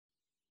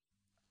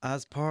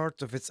As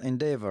part of its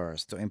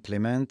endeavors to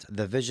implement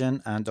the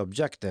vision and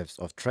objectives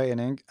of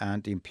training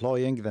and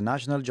employing the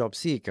national job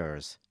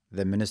seekers,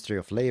 the Ministry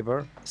of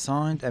Labor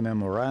signed a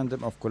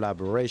Memorandum of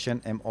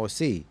Collaboration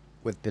 (MOC)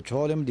 with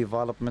Petroleum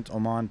Development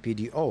Oman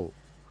 (PDO)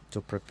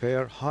 to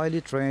prepare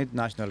highly trained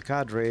national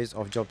cadres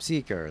of job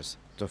seekers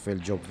to fill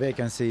job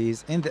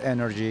vacancies in the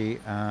energy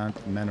and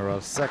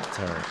mineral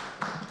sector.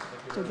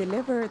 To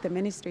deliver the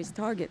ministry's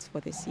targets for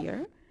this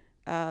year,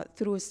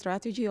 through a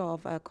strategy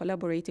of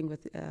collaborating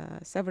with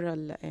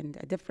several and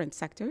different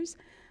sectors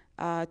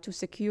to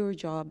secure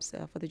jobs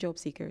for the job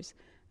seekers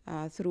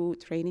through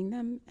training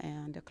them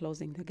and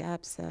closing the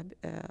gaps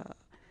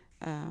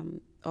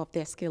of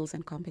their skills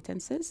and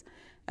competences.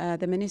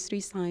 The ministry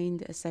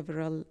signed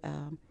several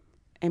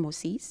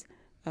MOCs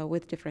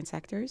with different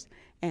sectors,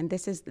 and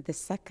this is the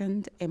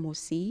second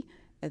MOC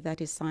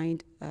that is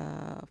signed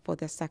for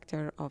the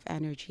sector of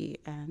energy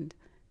and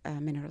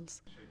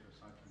minerals.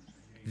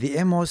 The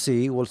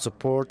MOC will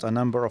support a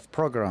number of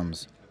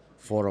programs,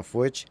 4 of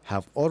which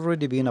have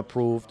already been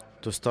approved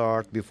to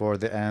start before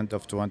the end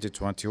of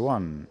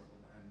 2021.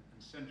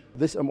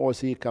 This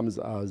MOC comes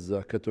as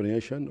a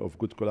continuation of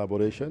good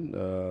collaboration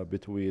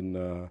between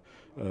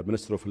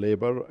Ministry of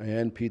Labor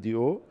and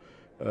PDO.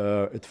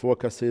 It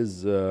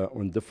focuses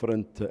on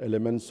different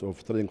elements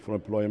of training for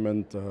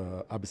employment,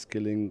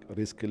 upskilling,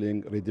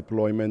 reskilling,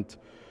 redeployment,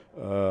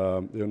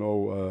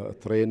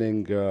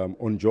 training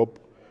on job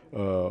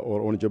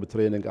or on-job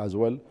training as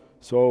well.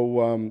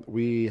 So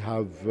we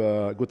have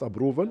got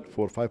approval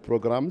for 5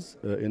 programs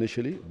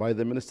initially by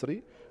the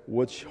ministry,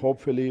 which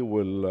hopefully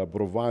will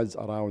provide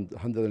around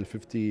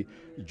 150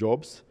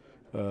 jobs,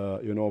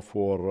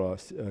 for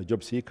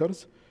job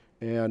seekers.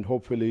 And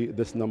hopefully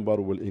this number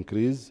will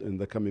increase in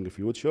the coming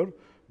future,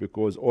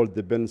 because all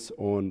depends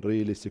on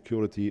really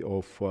security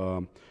of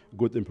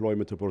good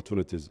employment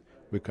opportunities.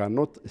 We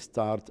cannot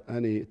start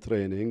any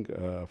training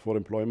for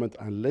employment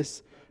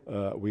unless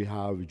we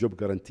have job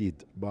guaranteed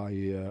by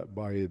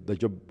the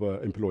job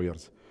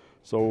employers.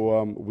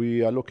 So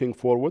we are looking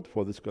forward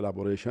for this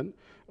collaboration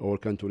or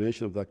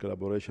continuation of that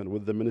collaboration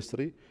with the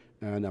ministry.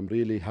 And I'm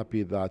really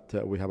happy that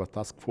we have a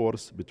task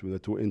force between the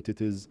 2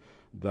 entities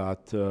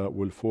that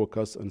will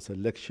focus on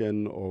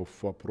selection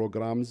of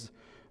programs,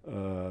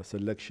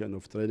 selection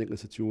of training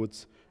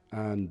institutes,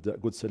 and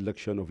good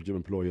selection of job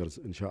employers,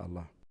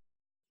 inshallah.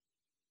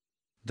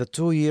 The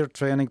 2-year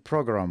training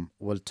program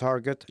will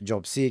target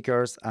job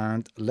seekers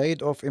and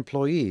laid-off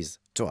employees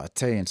to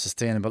attain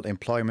sustainable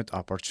employment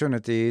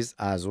opportunities,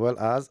 as well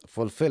as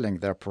fulfilling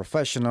their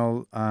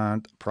professional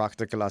and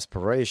practical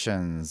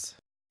aspirations.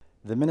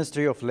 The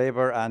Ministry of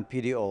Labor and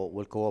PDO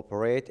will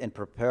cooperate in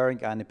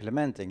preparing and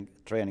implementing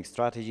training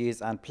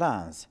strategies and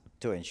plans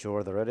to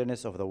ensure the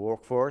readiness of the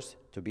workforce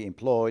to be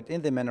employed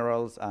in the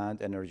minerals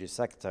and energy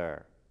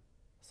sector.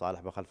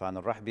 Saleh bin Khalfan,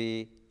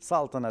 al-Rahbi,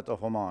 Sultanate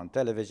of Oman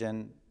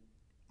Television,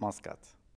 Muscat.